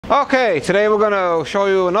Okay, today we're going to show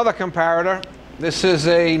you another comparator. This is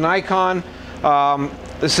a Nikon.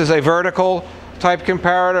 This is a vertical type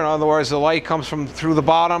comparator. In other words, the light comes from through the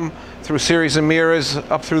bottom, through a series of mirrors,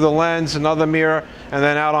 up through the lens, another mirror, and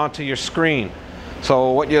then out onto your screen.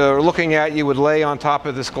 So what you're looking at, you would lay on top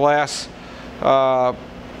of this glass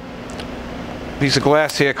piece of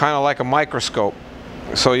glass here, kind of like a microscope.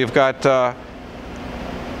 So you've got,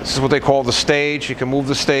 this is what they call the stage. You can move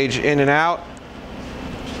the stage in and out,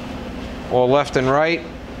 or left and right.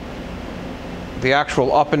 The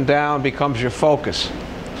actual up and down becomes your focus.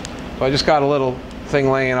 So I just got a little thing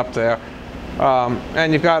laying up there.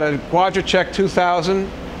 And you've got a Quadratech 2000.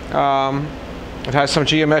 It has some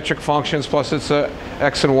geometric functions, plus it's a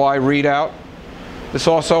X and Y readout. This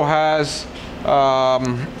also has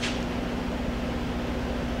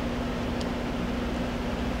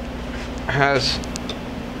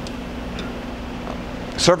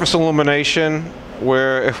Circus Illumination,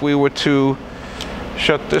 where if we were to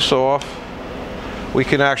shut this off, we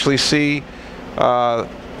can actually see the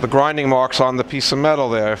grinding marks on the piece of metal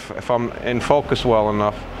there, if I'm in focus well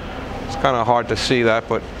enough. It's kind of hard to see that,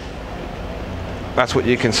 but that's what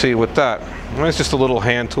you can see with that. And it's just a little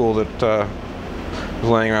hand tool that is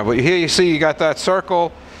laying around. But here you see you got that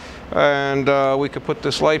circle, and we could put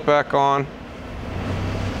this light back on.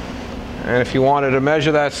 And if you wanted to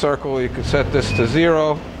measure that circle, you could set this to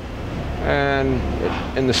 0. And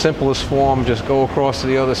in the simplest form, just go across to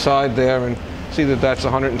the other side there and see that that's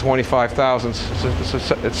 125 thousandths.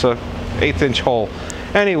 It's a 1/8 inch hole.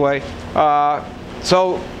 Anyway,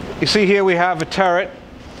 so you see here we have a turret,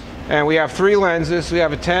 and we have 3 lenses. We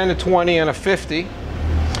have a 10, a 20, and a 50.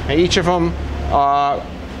 And each of them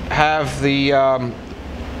have the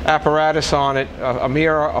apparatus on it, a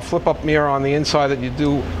mirror, a flip-up mirror on the inside that you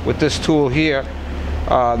do with this tool here,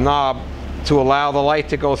 knob, to allow the light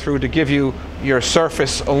to go through to give you your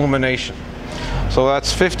surface illumination. So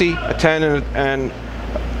that's 50, a 10, and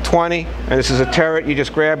 20. And this is a turret. You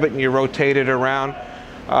just grab it and you rotate it around.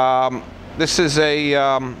 This is a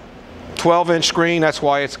 12-inch screen. That's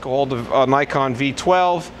why it's called a Nikon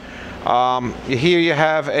V12. Here you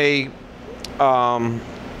have a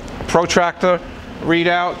protractor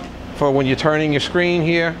readout for when you're turning your screen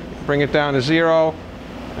here. Bring it down to 0,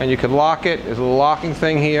 and you can lock it. There's a locking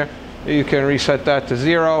thing here. You can reset that to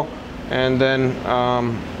 0, and then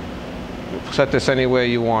set this anywhere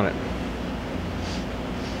you want it.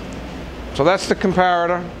 So that's the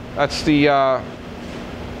comparator. That's the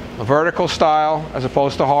vertical style as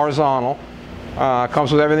opposed to horizontal.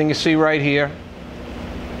 Comes with everything you see right here.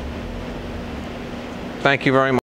 Thank you very much.